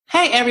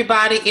Hey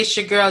everybody, it's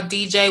your girl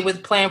DJ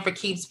with Plan for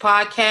Keeps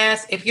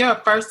podcast. If you're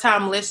a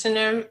first-time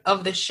listener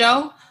of the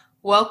show,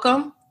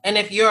 welcome. And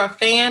if you're a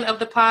fan of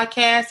the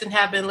podcast and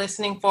have been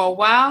listening for a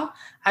while,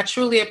 I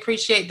truly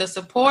appreciate the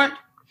support.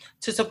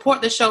 To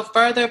support the show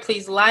further,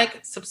 please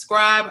like,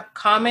 subscribe,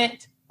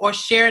 comment, or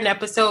share an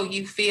episode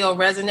you feel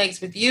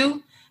resonates with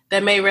you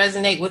that may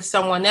resonate with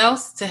someone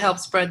else to help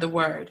spread the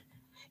word.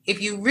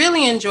 If you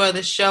really enjoy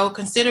the show,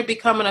 consider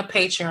becoming a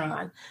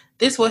Patreon.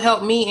 This will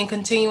help me in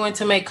continuing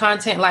to make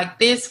content like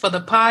this for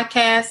the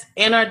podcast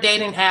and our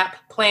dating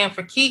app, Plan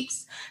for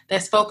Keeps,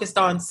 that's focused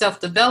on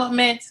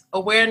self-development,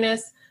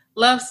 awareness,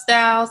 love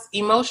styles,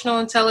 emotional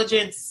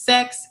intelligence,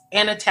 sex,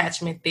 and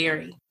attachment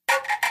theory.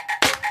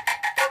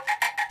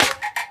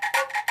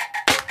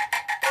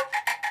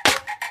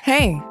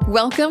 Hey,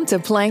 welcome to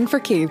Playing for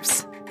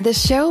Keeps, the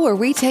show where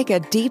we take a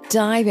deep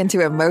dive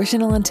into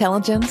emotional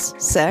intelligence,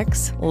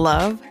 sex,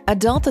 love,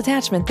 adult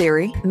attachment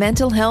theory,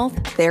 mental health,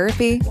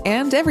 therapy,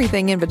 and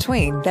everything in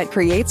between that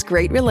creates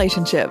great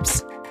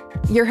relationships.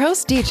 Your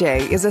host,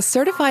 DJ, is a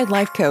certified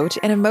life coach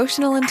and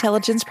emotional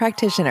intelligence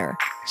practitioner.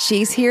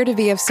 She's here to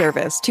be of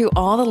service to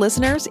all the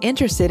listeners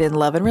interested in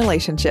love and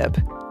relationship.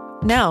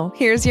 Now,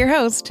 here's your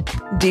host,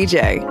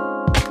 DJ.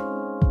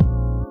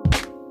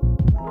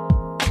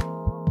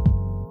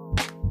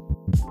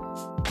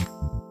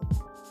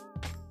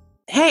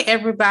 Hey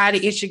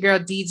everybody, it's your girl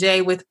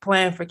DJ with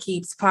Plan for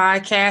Keeps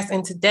podcast,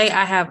 and today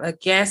I have a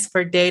guest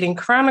for Dating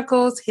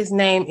Chronicles. His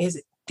name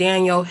is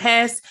Daniel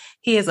Hess.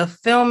 He is a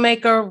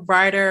filmmaker,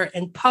 writer,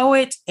 and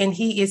poet, and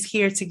he is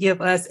here to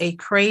give us a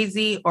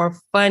crazy or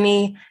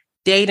funny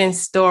dating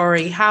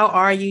story. How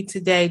are you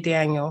today,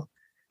 Daniel?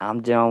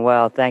 I'm doing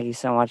well. Thank you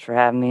so much for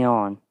having me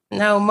on.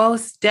 No,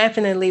 most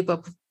definitely.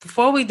 But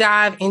before we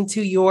dive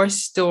into your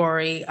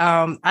story,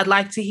 I'd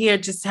like to hear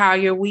just how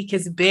your week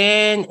has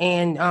been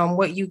and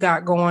what you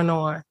got going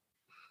on.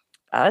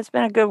 It's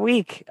been a good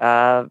week.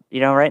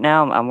 Right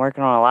now I'm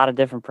working on a lot of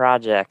different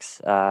projects,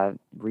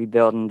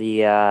 rebuilding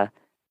the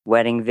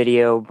wedding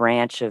video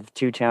branch of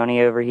Two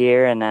Tony over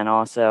here, and then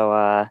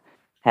also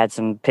had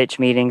some pitch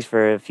meetings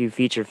for a few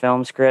feature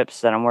film scripts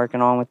that I'm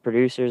working on with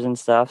producers and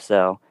stuff.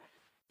 So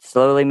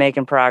slowly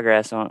making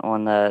progress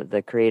on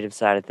the creative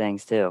side of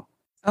things too.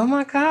 Oh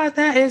my God,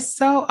 that is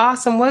so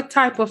awesome. What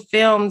type of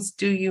films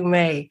do you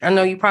make? I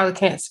know you probably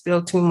can't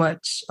spill too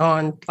much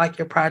on like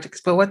your projects,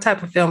 but what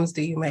type of films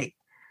do you make?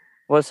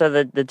 Well, so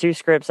the two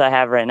scripts I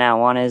have right now,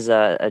 one is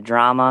a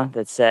drama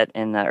that's set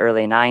in the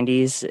early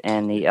 90s,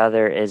 and the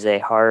other is a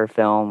horror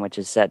film which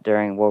is set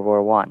during World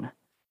War I.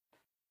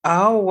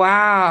 Oh,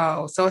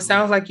 wow. So it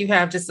sounds like you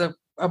have just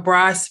a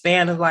broad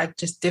span of like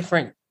just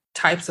different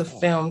types of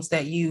films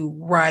that you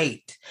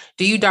write.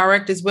 Do you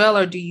direct as well,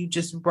 or do you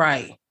just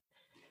write?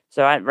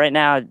 So right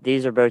now,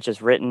 these are both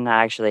just written.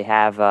 I actually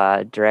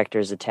have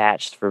directors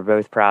attached for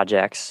both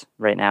projects.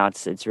 Right now,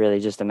 it's really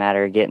just a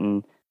matter of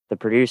getting the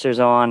producers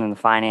on and the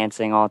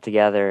financing all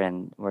together,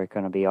 and we're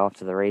going to be off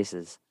to the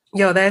races.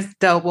 Yo, that's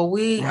dope. Well,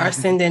 we are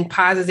sending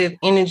positive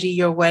energy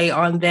your way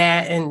on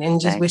that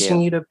and just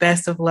wishing you the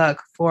best of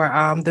luck for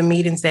the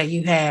meetings that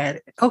you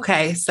had.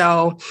 Okay,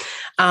 so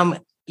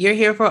you're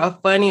here for a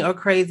funny or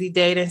crazy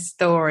dating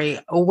story.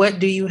 What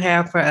do you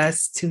have for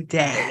us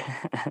today?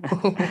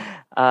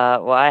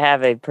 Well, I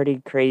have a pretty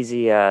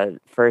crazy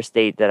first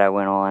date that I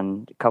went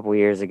on a couple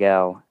years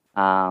ago.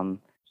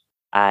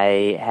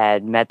 I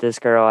had met this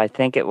girl, I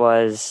think it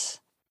was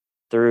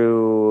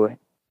through,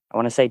 I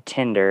want to say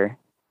Tinder.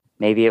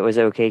 Maybe it was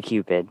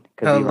OkCupid.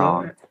 Could be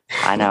wrong. Lord.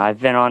 I know. I've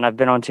been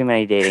on too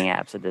many dating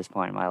apps at this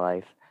point in my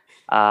life.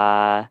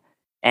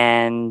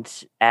 And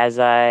as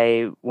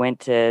I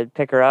went to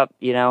pick her up,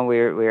 we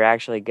were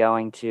actually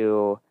going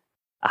to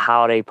a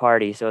holiday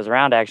party. So it was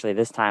around actually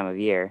this time of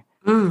year.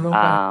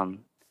 Okay.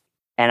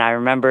 And I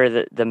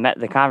remember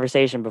the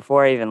conversation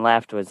before I even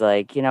left was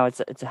like,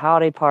 it's a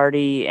holiday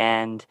party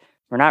and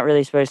we're not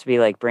really supposed to be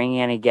like bringing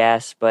any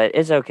guests, but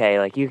it's okay.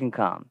 Like you can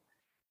come.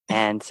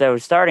 And so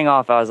starting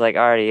off, I was like,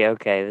 already,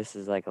 okay, this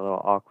is like a little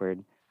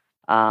awkward.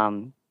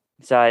 So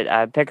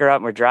I pick her up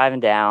and we're driving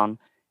down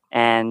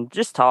and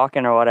just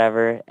talking or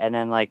whatever. And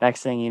then like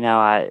next thing you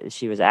know,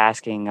 she was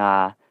asking,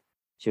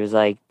 she was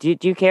like, do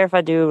you care if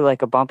I do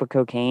like a bump of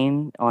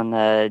cocaine on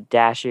the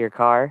dash of your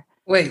car?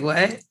 Wait,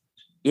 what?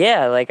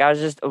 Yeah, like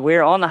we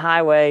were on the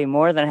highway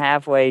more than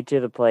halfway to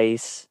the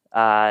place.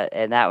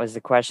 And that was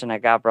the question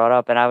that got brought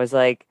up. And I was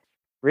like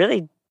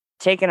really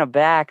taken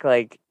aback,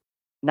 like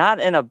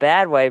not in a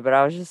bad way, but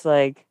I was just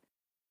like,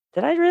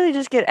 did I really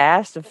just get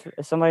asked if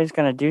somebody's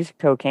going to do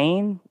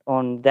cocaine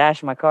on the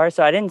dash of my car?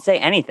 So I didn't say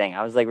anything.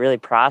 I was like really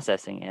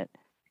processing it.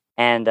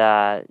 And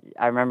I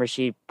remember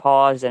she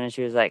paused and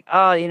she was like,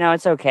 oh,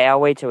 it's okay.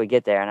 I'll wait till we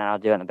get there and then I'll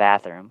do it in the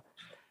bathroom.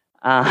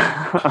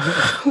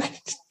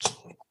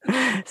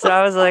 So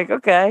I was like,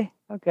 okay,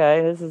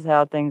 this is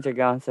how things are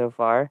going so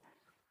far.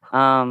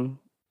 So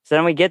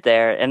then we get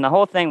there, and the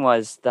whole thing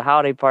was the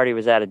holiday party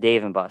was at a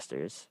Dave &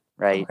 Buster's,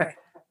 right? Okay.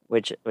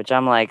 Which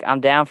I'm like,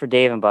 I'm down for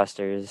Dave &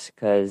 Buster's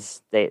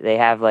because they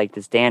have like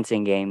this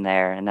dancing game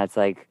there, and that's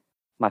like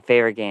my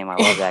favorite game. I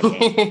love that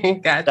game.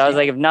 Gotcha. So I was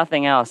like, if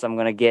nothing else, I'm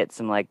gonna get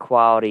some like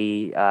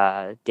quality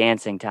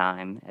dancing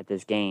time at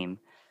this game.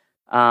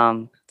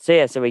 So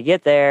we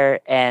get there,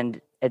 and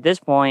at this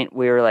point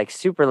we were like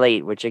super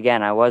late, which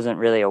again I wasn't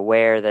really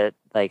aware that,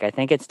 like, I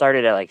think it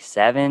started at like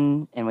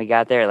 7 and we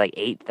got there at like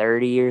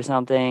 8:30 or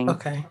something.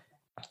 Okay.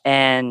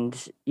 And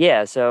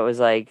yeah, so it was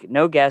like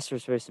no guests were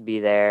supposed to be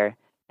there.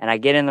 And I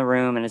get in the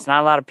room and it's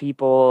not a lot of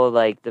people.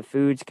 Like the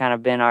food's kind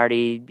of been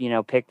already,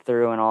 picked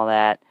through and all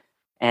that.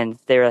 And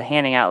they were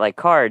handing out like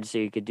cards so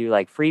you could do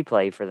like free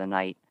play for the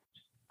night.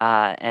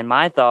 And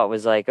my thought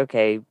was like,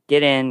 okay,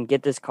 get in,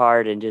 get this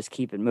card and just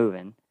keep it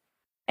moving.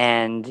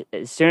 And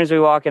as soon as we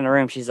walk in the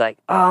room, she's like,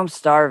 oh, I'm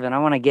starving. I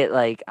want to get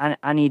like,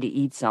 I need to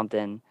eat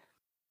something.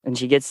 And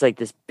she gets like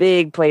this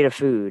big plate of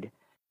food.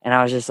 And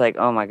I was just like,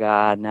 oh my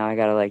God, now I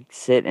got to like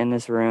sit in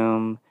this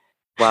room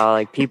while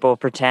like people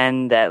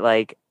pretend that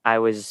like it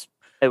was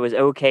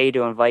okay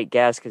to invite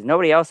guests because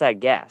nobody else had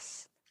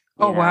guests.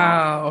 Oh,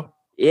 wow.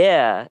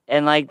 Yeah.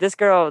 And like this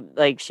girl,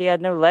 like she had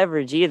no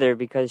leverage either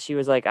because she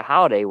was like a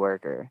holiday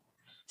worker.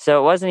 So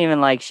it wasn't even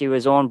like she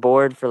was on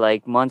board for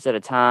like months at a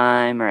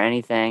time or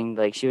anything.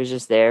 Like she was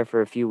just there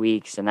for a few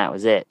weeks and that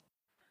was it.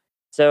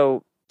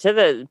 So to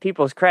the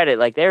people's credit,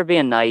 like they were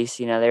being nice,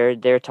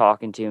 they're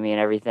talking to me and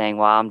everything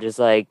while I'm just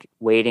like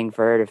waiting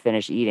for her to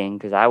finish eating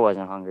because I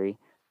wasn't hungry.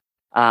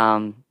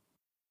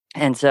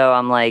 And so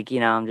I'm like,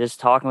 I'm just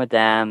talking with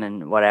them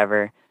and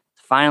whatever.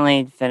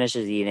 Finally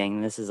finishes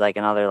eating. This is like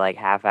another like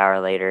half hour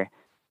later.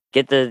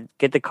 Get the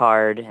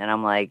card and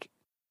I'm like,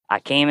 I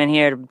came in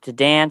here to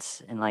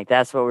dance and like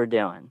that's what we're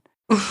doing.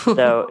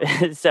 So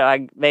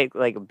I make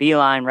like a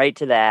beeline right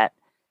to that.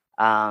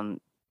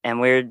 And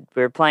we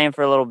were playing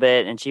for a little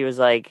bit, and she was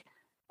okay.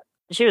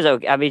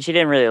 I mean, she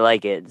didn't really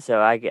like it,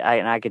 so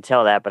I could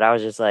tell that. But I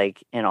was just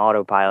like in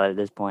autopilot at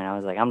this point. I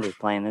was like, I'm just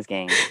playing this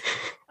game.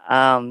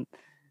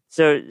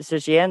 So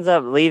she ends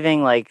up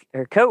leaving like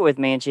her coat with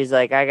me, and she's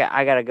like,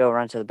 I gotta go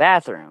run to the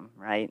bathroom,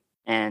 right?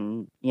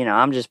 And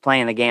I'm just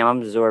playing the game.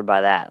 I'm absorbed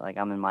by that. Like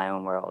I'm in my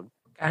own world.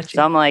 Gotcha.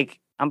 So I'm like,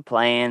 I'm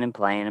playing and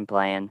playing and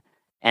playing,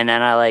 and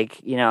then I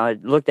like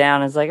look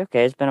down. And it's like,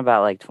 okay, it's been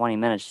about like 20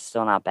 minutes. She's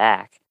still not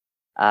back.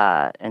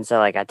 And so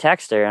like I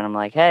text her and I'm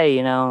like,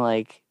 hey,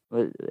 like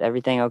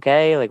everything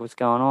okay? Like what's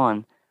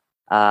going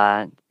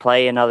on?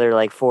 Play another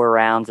like 4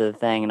 rounds of the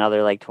thing,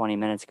 another like 20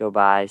 minutes go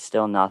by,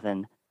 still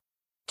nothing.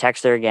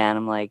 Text her again.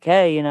 I'm like,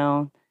 hey,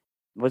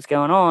 what's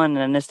going on? And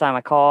then this time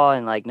I call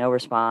and like no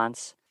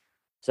response.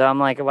 So I'm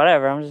like,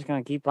 whatever, I'm just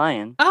going to keep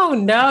playing. Oh,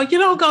 no, you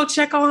don't go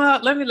check on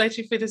her. Let me let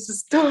you finish the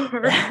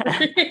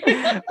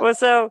story. Well,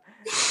 so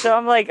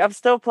I'm like, I'm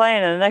still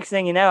playing. And the next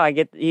thing you know,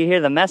 you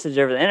hear the message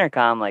over the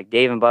intercom, like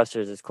Dave and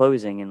Buster's is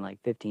closing in like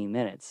 15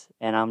 minutes.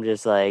 And I'm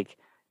just like,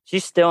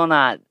 she's still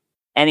not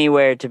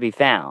anywhere to be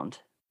found.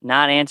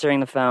 Not answering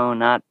the phone,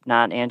 not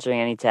answering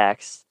any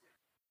texts.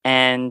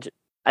 And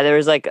there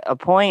was like a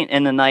point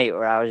in the night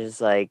where I was just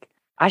like,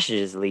 I should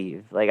just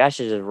leave. Like, I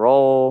should just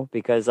roll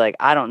because, like,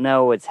 I don't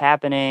know what's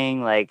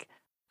happening. Like,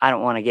 I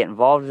don't want to get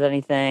involved with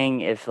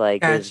anything. If,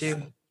 like,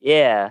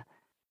 yeah.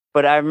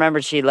 But I remember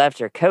she left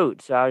her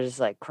coat. So I was just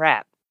like,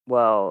 crap.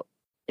 Well,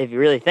 if you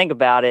really think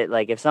about it,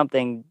 like, if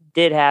something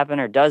did happen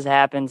or does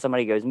happen,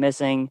 somebody goes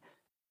missing,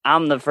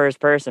 I'm the first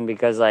person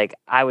because, like,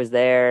 I was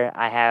there.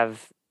 I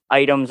have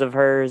items of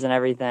hers and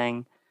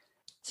everything.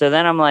 So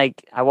then I'm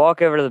like, I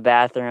walk over to the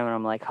bathroom and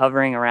I'm, like,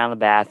 hovering around the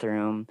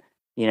bathroom.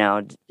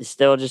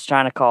 Still just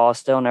trying to call,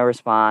 still no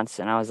response.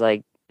 And I was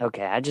like,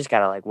 okay, I just got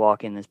to like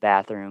walk in this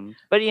bathroom.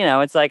 But,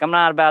 it's like, I'm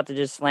not about to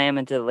just slam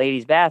into the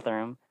ladies'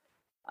 bathroom.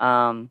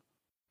 And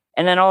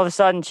then all of a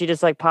sudden she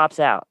just like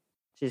pops out.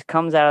 She just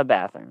comes out of the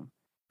bathroom.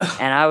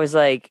 And I was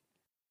like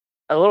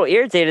a little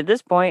irritated at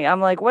this point.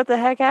 I'm like, what the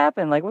heck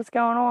happened? Like, what's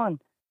going on?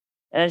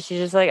 And she's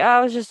just like, I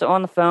was just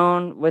on the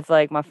phone with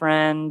like my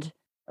friend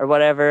or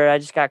whatever. I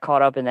just got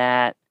caught up in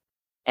that.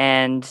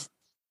 And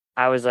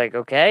I was like,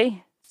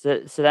 okay.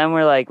 So then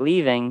we're like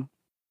leaving,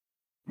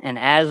 and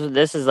as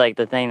this is like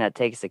the thing that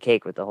takes the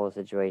cake with the whole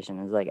situation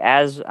is like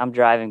as I'm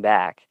driving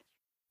back,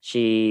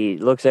 she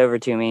looks over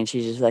to me and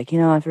she's just like,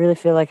 I really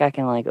feel like I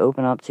can like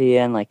open up to you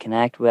and like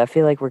connect with. I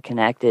feel like we're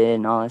connected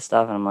and all this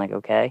stuff, and I'm like,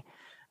 okay.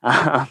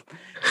 And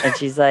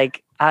she's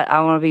like,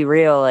 I want to be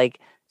real, like,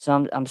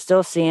 so I'm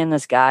still seeing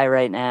this guy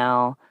right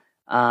now,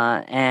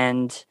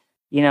 and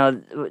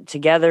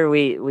together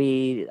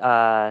we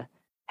have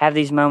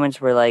these moments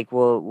where like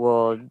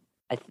we'll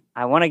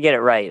I want to get it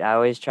right. I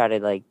always try to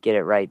like get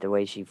it right. The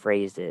way she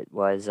phrased it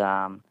was,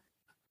 I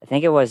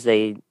think it was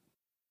they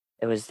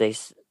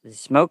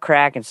smoke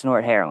crack and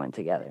snort heroin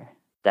together.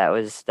 That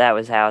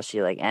was how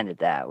she like ended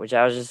that. Which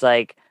I was just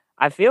like,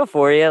 I feel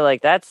for you.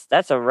 Like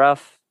that's a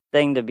rough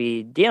thing to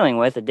be dealing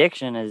with.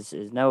 Addiction is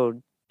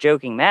no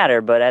joking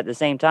matter. But at the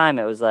same time,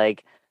 it was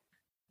like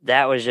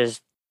that was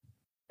just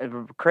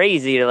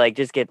crazy to like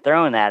just get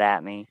thrown that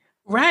at me.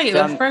 Right,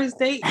 so the first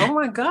date. Oh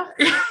my God.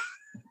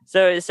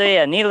 So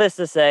yeah, needless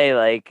to say,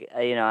 like,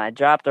 I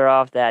dropped her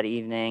off that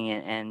evening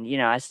and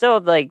I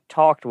still like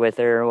talked with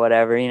her or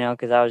whatever,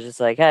 because I was just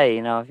like, hey,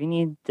 if you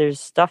need,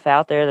 there's stuff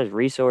out there, there's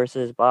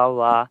resources, blah, blah,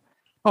 blah.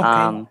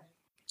 Okay.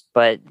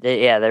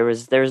 Yeah, there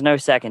was no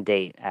second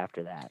date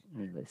after that,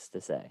 needless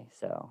to say.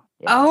 So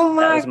yeah, Oh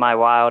my. that's my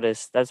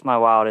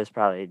wildest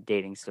probably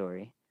dating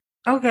story.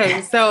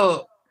 Okay.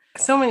 So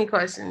many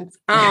questions.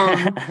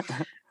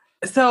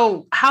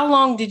 So how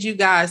long did you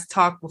guys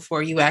talk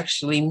before you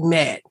actually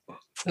met?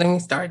 Let me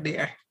start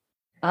there.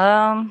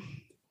 um,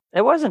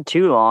 it wasn't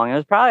too long. It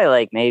was probably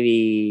like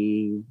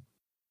maybe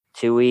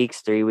 2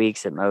 weeks, 3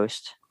 weeks at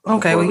most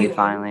Okay. before Well, we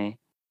finally.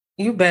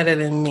 you better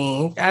than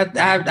me. I've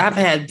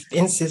had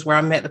instances where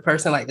I met the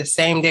person like the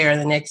same day or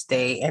the next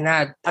day, and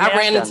I mean, I I've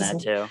ran done into that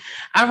too.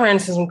 I ran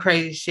into some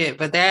crazy shit,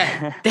 but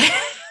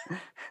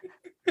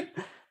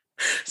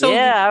so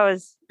Yeah, I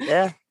was.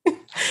 Yeah.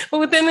 but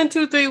within the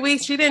 2-3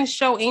 weeks, she didn't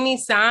show any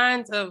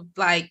signs of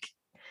like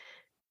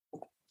I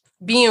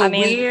being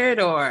mean, weird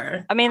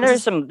or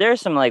there's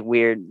some like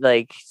weird,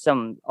 like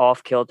some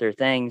off kilter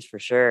things for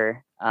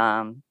sure.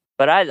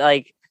 But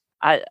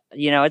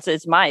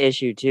it's my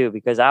issue too,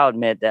 because I'll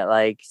admit that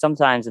like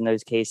sometimes in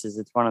those cases,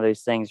 it's one of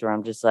those things where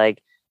I'm just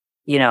like,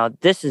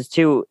 this is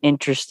too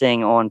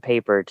interesting on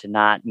paper to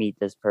not meet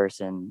this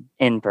person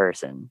in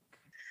person.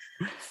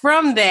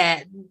 from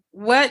that,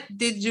 what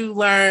did you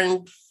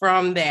learn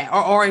from that?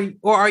 Or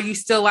are you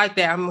still like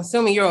that? I'm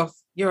assuming you're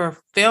a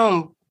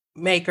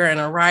filmmaker and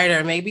a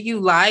writer. Maybe you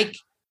like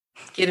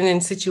getting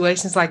in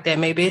situations like that.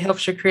 Maybe it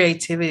helps your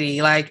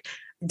creativity. Like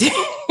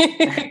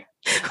I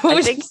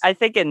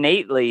think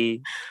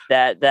innately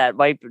that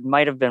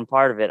might have been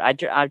part of it.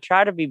 I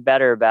try to be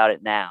better about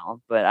it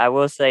now, but I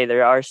will say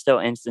there are still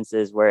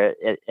instances where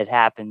it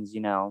happens.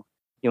 You'll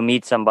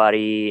meet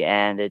somebody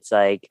and it's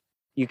like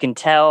you can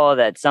tell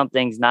that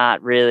something's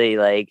not really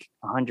like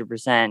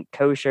 100%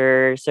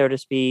 kosher, so to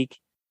speak,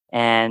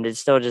 and it's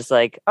still just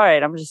like, all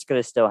right, I'm just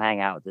gonna still hang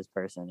out with this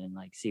person and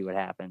like see what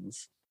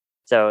happens.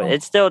 So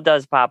it still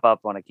does pop up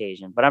on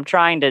occasion, but I'm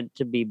trying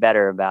to be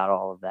better about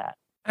all of that.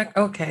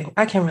 Okay,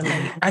 I can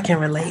relate. I can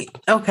relate.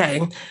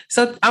 Okay.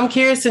 So I'm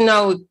curious to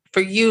know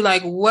for you,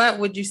 like, what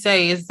would you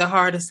say is the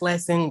hardest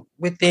lesson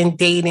within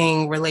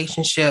dating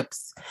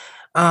relationships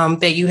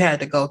that you had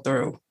to go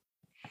through?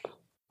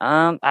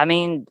 I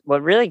mean,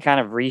 what really kind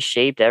of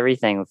reshaped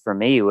everything for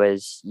me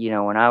was,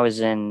 when I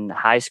was in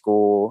high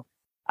school,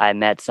 I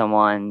met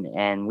someone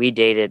and we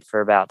dated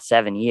for about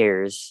 7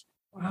 years.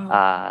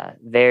 Wow.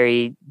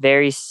 Very,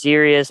 very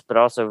serious, but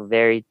also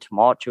very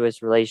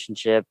tumultuous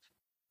relationship.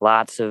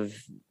 Lots of,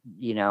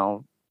 you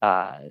know,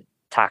 uh,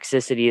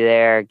 toxicity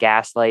there,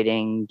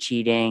 gaslighting,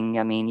 cheating.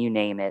 I mean, you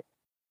name it.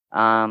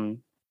 And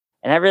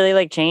that really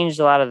like changed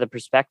a lot of the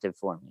perspective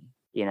for me,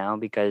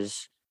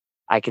 because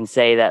I can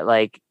say that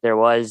like there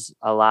was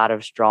a lot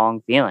of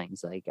strong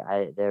feelings. Like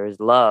there was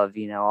love,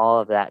 all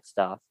of that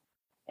stuff.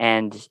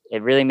 And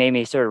it really made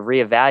me sort of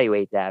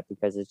reevaluate that,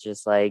 because it's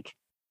just like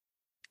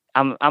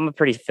I'm a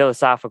pretty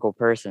philosophical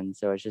person.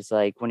 So it's just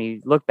like when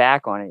you look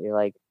back on it, you're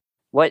like,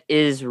 what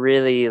is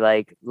really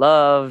like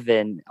love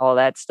and all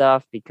that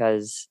stuff?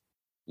 Because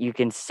you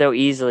can so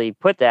easily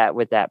put that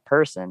with that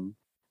person,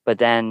 but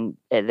then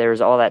there's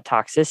all that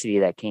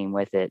toxicity that came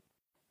with it.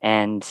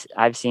 And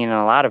I've seen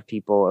a lot of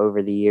people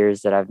over the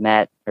years that I've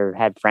met or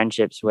had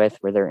friendships with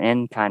where they're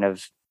in kind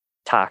of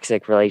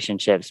toxic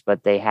relationships,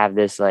 but they have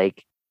this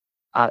like,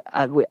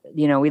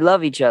 we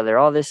love each other,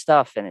 all this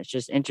stuff. And it's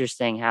just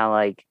interesting how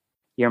like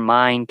your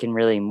mind can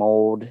really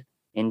mold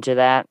into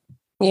that.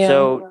 Yeah.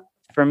 So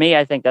for me,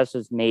 I think that's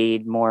what's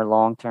made more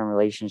long-term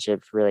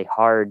relationships really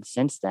hard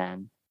since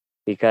then,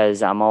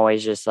 because I'm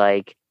always just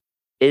like,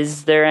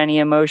 is there any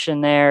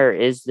emotion there? Or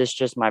is this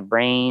just my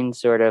brain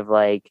sort of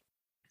like,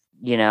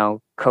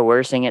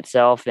 coercing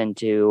itself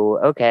into,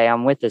 okay,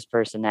 I'm with this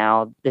person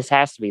now. This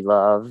has to be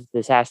love.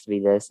 This has to be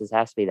this. This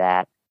has to be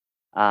that.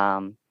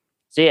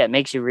 So yeah, it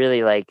makes you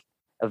really like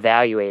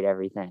evaluate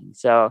everything.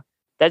 So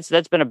that's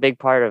been a big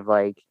part of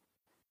like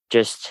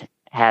just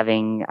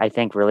having, I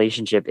think,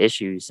 relationship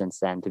issues since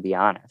then, to be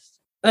honest.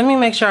 Let me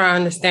make sure I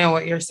understand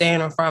what you're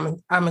saying, or if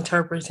I'm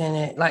interpreting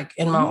it like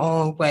in my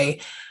own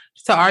way.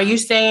 So are you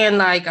saying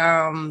like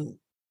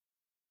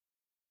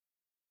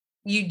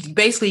you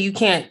basically you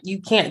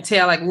can't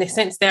tell, like,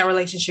 since that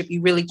relationship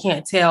you really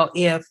can't tell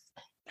if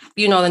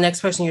the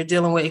next person you're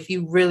dealing with, if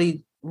you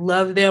really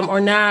love them or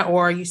not?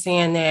 Or are you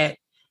saying that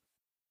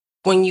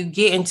when you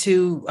get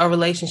into a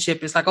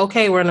relationship, it's like,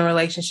 okay, we're in a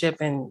relationship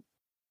and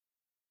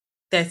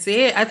that's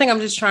it? I think I'm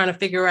just trying to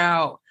figure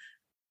out,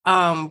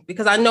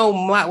 because I know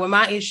what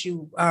my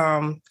issue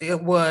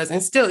it was,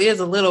 and still is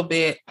a little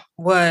bit,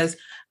 was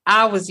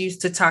I was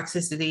used to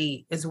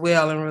toxicity as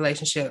well in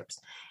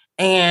relationships.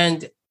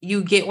 And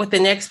you get with the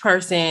next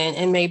person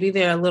and maybe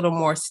they're a little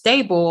more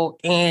stable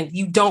and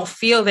you don't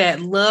feel that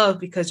love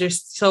because you're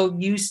so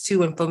used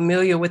to and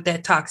familiar with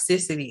that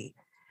toxicity,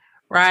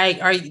 right?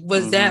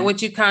 Was that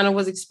what you kind of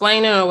was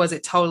explaining, or was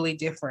it totally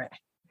different?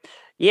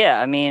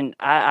 Yeah, I mean,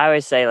 I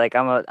always say like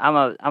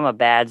I'm a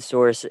bad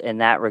source in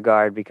that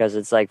regard, because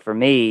it's like for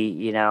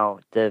me,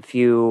 the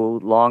few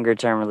longer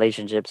term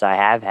relationships I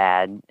have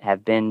had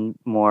have been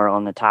more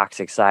on the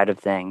toxic side of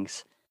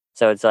things.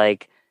 So it's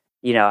like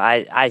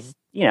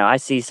I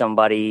see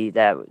somebody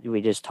that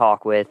we just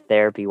talk with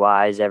therapy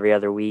wise every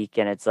other week,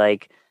 and it's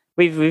like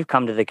we've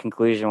come to the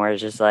conclusion where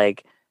it's just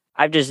like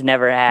I've just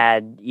never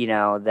had,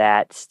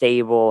 that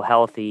stable,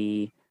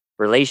 healthy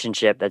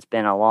relationship that's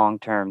been a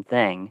long-term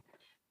thing.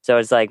 So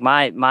it's like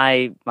my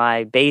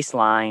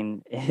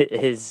baseline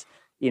is,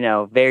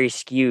 very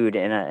skewed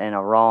in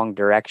a wrong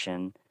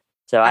direction.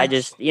 So I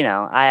just,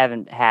 I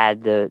haven't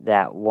had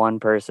that one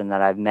person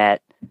that I've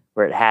met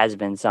where it has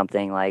been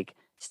something like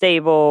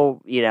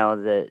stable,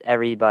 that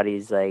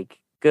everybody's like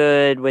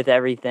good with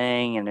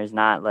everything and there's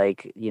not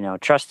like,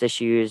 trust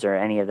issues or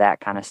any of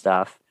that kind of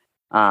stuff.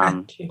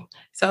 Got you.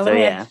 So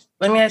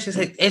let me ask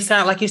you. It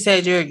sounds like you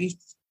said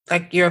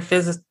you're a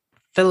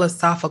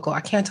philosophical.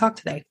 I can't talk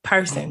today.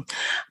 Person.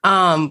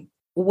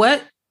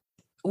 What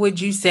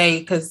would you say?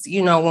 Because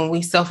when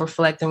we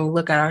self-reflect and we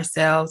look at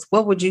ourselves,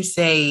 what would you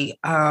say?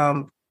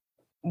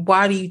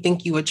 Why do you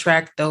think you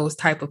attract those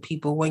type of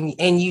people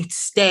and you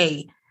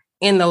stay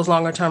in those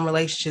longer term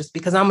relationships?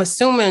 Because I'm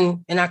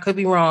assuming, and I could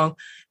be wrong,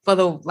 for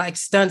the like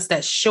stunts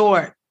that's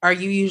short, are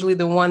you usually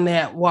the one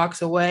that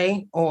walks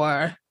away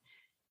or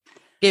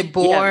get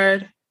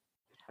bored? Yeah.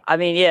 I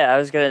mean,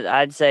 yeah,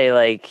 I'd say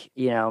like,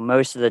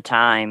 most of the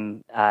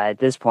time at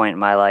this point in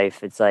my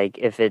life, it's like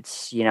if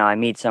it's, I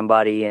meet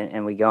somebody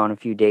and we go on a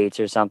few dates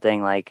or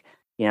something, like,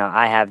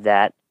 I have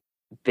that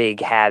big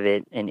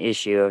habit and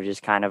issue of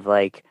just kind of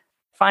like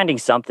finding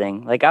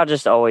something. Like I'll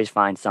just always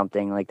find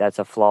something like that's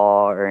a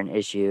flaw or an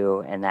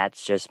issue. And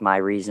that's just my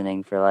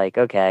reasoning for like,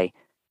 okay,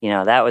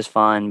 that was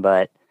fun,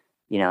 but,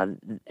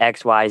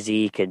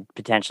 XYZ could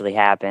potentially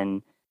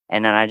happen.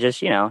 And then I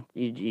just,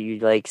 you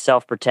like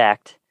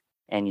self-protect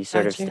and you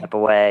sort of step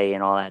away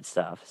and all that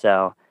stuff.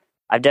 So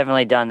I've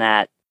definitely done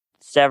that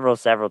several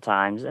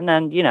times. And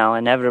then,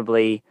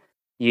 inevitably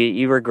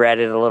you regret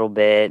it a little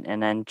bit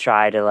and then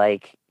try to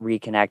like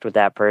reconnect with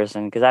that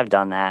person. Cause I've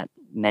done that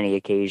many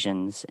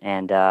occasions.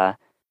 And, at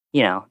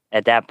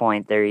that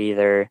point they're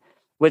either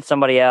with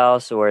somebody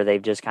else or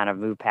they've just kind of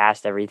moved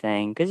past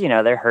everything. Cause,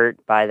 they're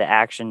hurt by the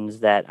actions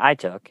that I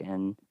took.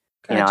 And,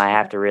 I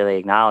have to really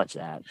acknowledge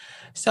that.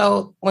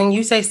 So when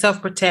you say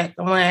self-protect,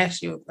 I want to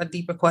ask you a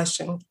deeper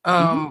question.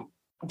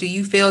 Do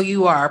you feel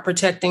you are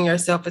protecting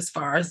yourself as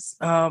far as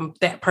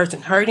that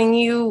person hurting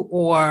you,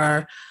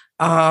 or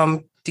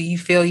do you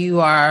feel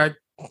you are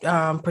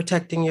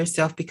protecting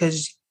yourself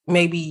because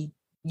maybe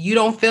you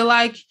don't feel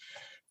like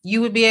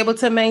you would be able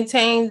to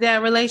maintain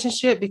that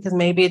relationship because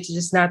maybe it's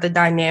just not the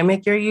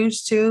dynamic you're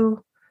used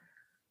to?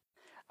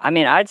 I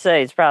mean, I'd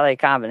say it's probably a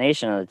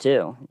combination of the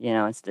two.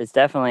 It's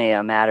definitely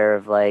a matter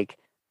of like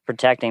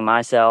protecting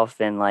myself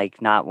and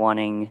like not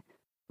wanting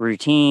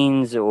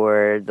routines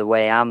or the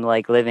way I'm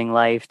like living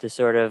life to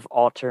sort of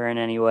alter in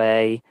any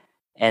way.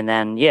 And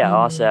then,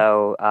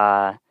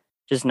 also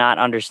just not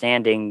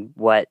understanding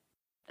what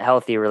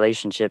healthy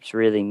relationships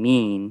really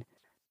mean.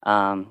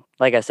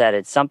 Like I said,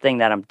 it's something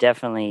that I've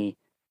gotten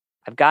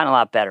a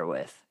lot better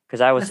with.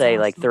 Because I would say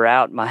awesome. Like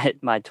throughout my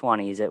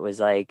 20s, it was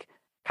like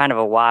kind of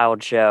a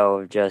wild show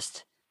of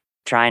just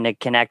trying to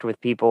connect with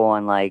people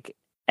on like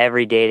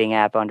every dating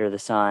app under the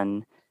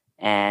sun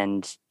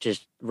and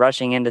just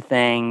rushing into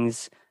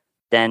things,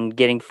 then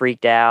getting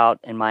freaked out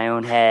in my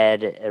own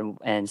head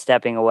and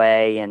stepping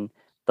away and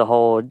the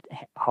whole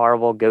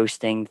horrible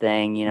ghosting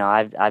thing.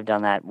 I've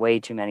done that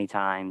way too many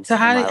times. So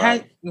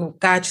how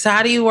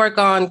do you work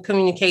on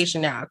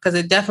communication now? Because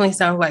it definitely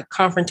sounds like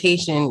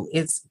confrontation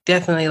is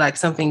definitely like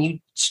something you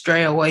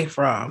stray away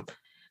from.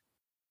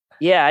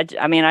 Yeah,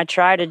 I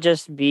try to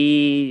just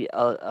be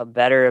a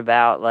better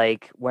about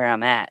like where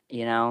I'm at,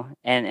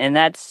 and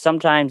that's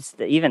sometimes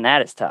even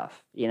that is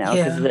tough,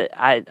 because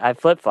I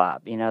flip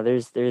flop,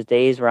 there's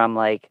days where I'm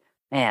like,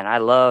 man, I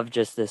love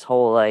just this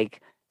whole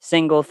like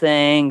single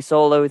thing,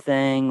 solo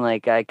thing,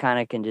 like I kind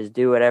of can just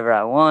do whatever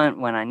I want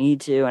when I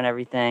need to and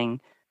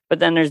everything. But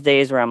then there's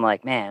days where I'm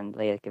like, man,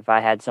 like if I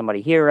had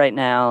somebody here right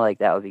now, like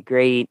that would be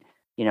great.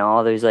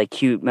 All those like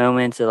cute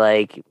moments of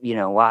like,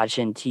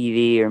 watching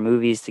TV or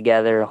movies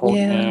together,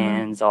 holding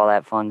hands, all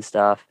that fun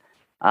stuff.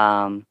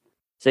 So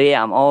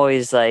yeah, I'm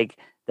always like,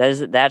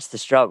 that's the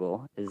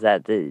struggle is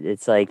that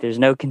it's like, there's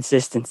no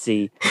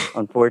consistency,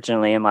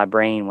 unfortunately, in my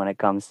brain when it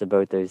comes to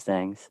both those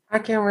things. I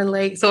can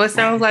relate. So it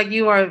sounds like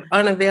you are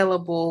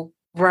unavailable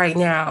right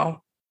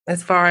now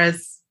as far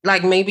as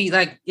like, maybe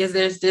like,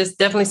 there's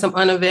definitely some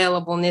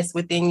unavailableness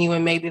within you.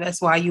 And maybe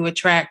that's why you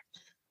attract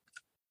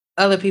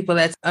other people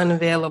that's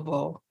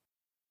unavailable.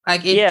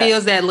 Like it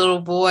feels that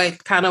little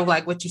void, kind of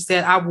like what you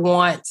said. I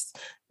want,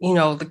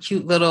 the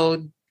cute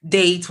little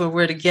dates where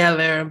we're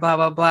together and blah,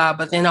 blah, blah.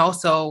 But then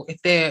also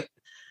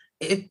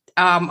it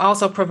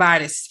also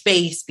provided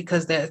space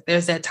because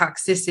there's that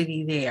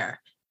toxicity there.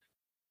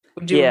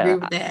 Would you agree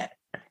with that?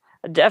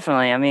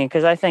 Definitely.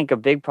 Because I think a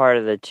big part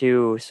of the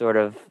two sort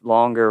of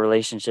longer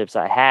relationships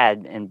I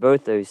had in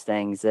both those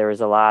things, there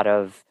was a lot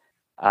of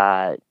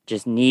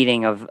just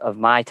needing of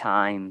my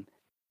time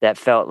that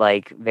felt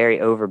like very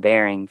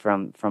overbearing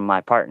from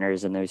my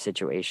partners in those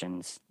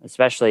situations,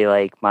 especially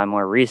like my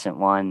more recent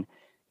one.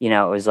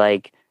 It was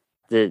like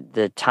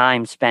the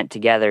time spent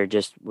together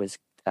just was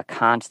a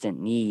constant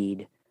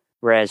need.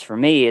 Whereas for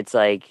me, it's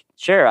like,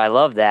 sure, I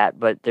love that,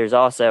 but there's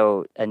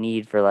also a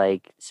need for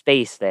like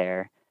space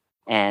there.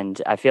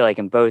 And I feel like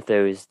in both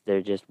those,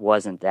 there just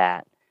wasn't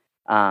that.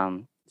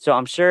 So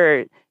I'm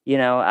sure,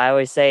 I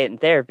always say it in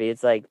therapy.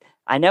 It's like,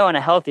 I know in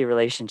a healthy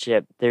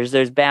relationship, there's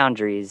those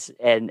boundaries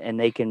and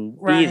they can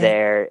be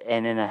there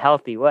and in a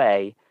healthy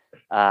way.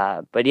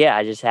 But yeah,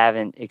 I just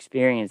haven't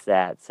experienced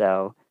that.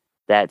 So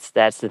that's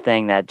the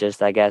thing that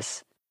just, I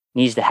guess,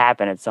 needs to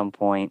happen at some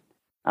point.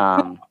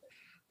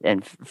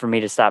 And for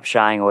me to stop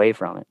shying away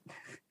from it.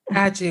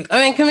 Got you.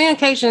 I mean,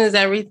 communication is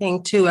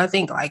everything too. I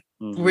think like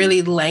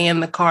really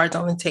laying the cards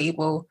on the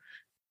table,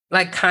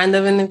 like kind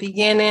of in the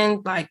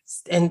beginning, like,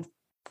 and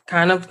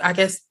kind of, I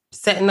guess,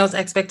 setting those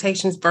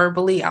expectations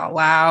verbally out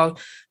loud,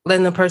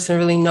 letting the person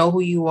really know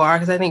who you are.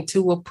 Because I think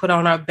too, we'll put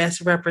on our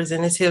best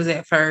representatives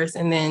at first,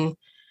 and then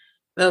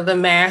the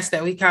mask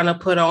that we kind of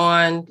put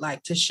on,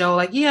 like to show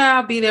like, yeah,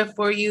 I'll be there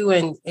for you,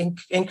 and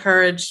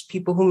encourage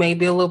people who may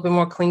be a little bit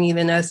more clingy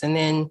than us. And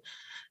then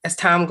as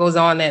time goes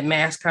on, that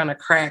mask kind of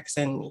cracks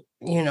and,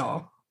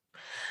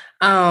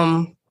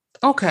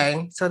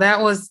 okay. So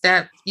that was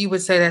that. You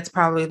would say that's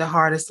probably the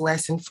hardest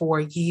lesson for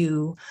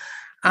you.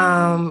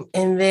 And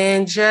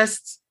then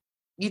just,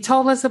 you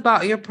told us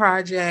about your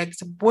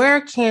project.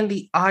 Where can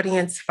the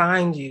audience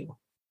find you?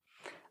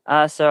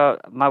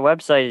 So my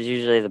website is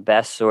usually the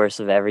best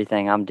source of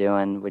everything I'm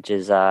doing, which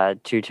is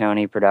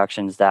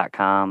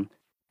TwoTonyProductions.com,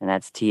 and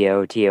that's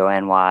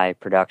TOTONY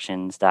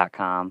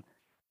Productions.com.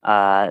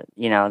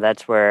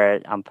 That's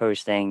where I'm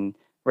posting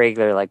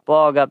regular like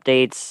blog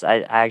updates.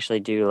 I actually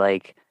do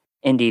like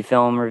indie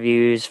film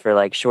reviews for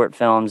like short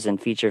films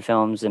and feature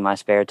films in my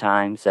spare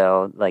time.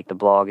 So like the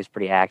blog is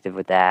pretty active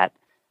with that.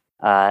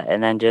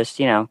 And then just,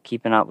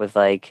 keeping up with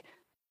like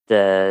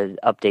the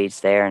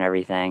updates there and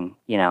everything.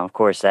 Of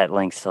course that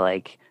links to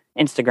like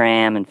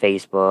Instagram and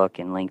Facebook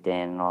and LinkedIn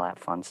and all that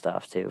fun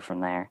stuff too from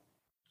there.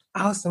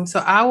 Awesome. So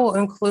I will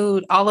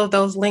include all of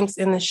those links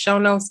in the show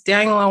notes.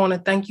 Daniel, I want to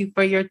thank you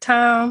for your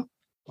time.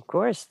 Of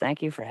course.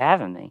 Thank you for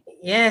having me.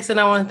 Yes. And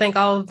I want to thank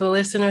all of the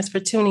listeners for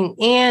tuning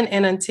in.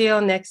 And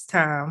until next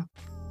time.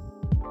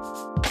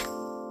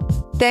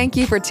 Thank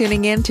you for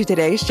tuning in to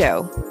today's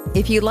show.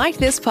 If you liked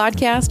this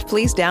podcast,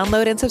 please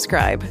download and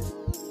subscribe.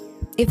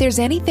 If there's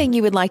anything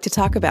you would like to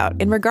talk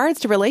about in regards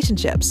to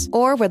relationships,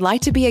 or would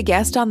like to be a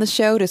guest on the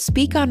show to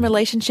speak on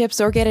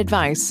relationships or get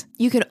advice,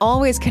 you can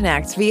always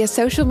connect via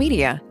social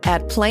media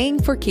at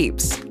Playing for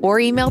Keeps, or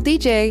email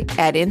DJ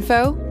at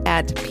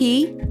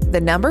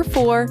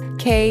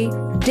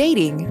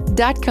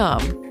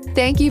info@p4kdating.com.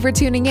 Thank you for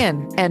tuning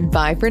in, and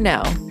bye for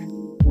now.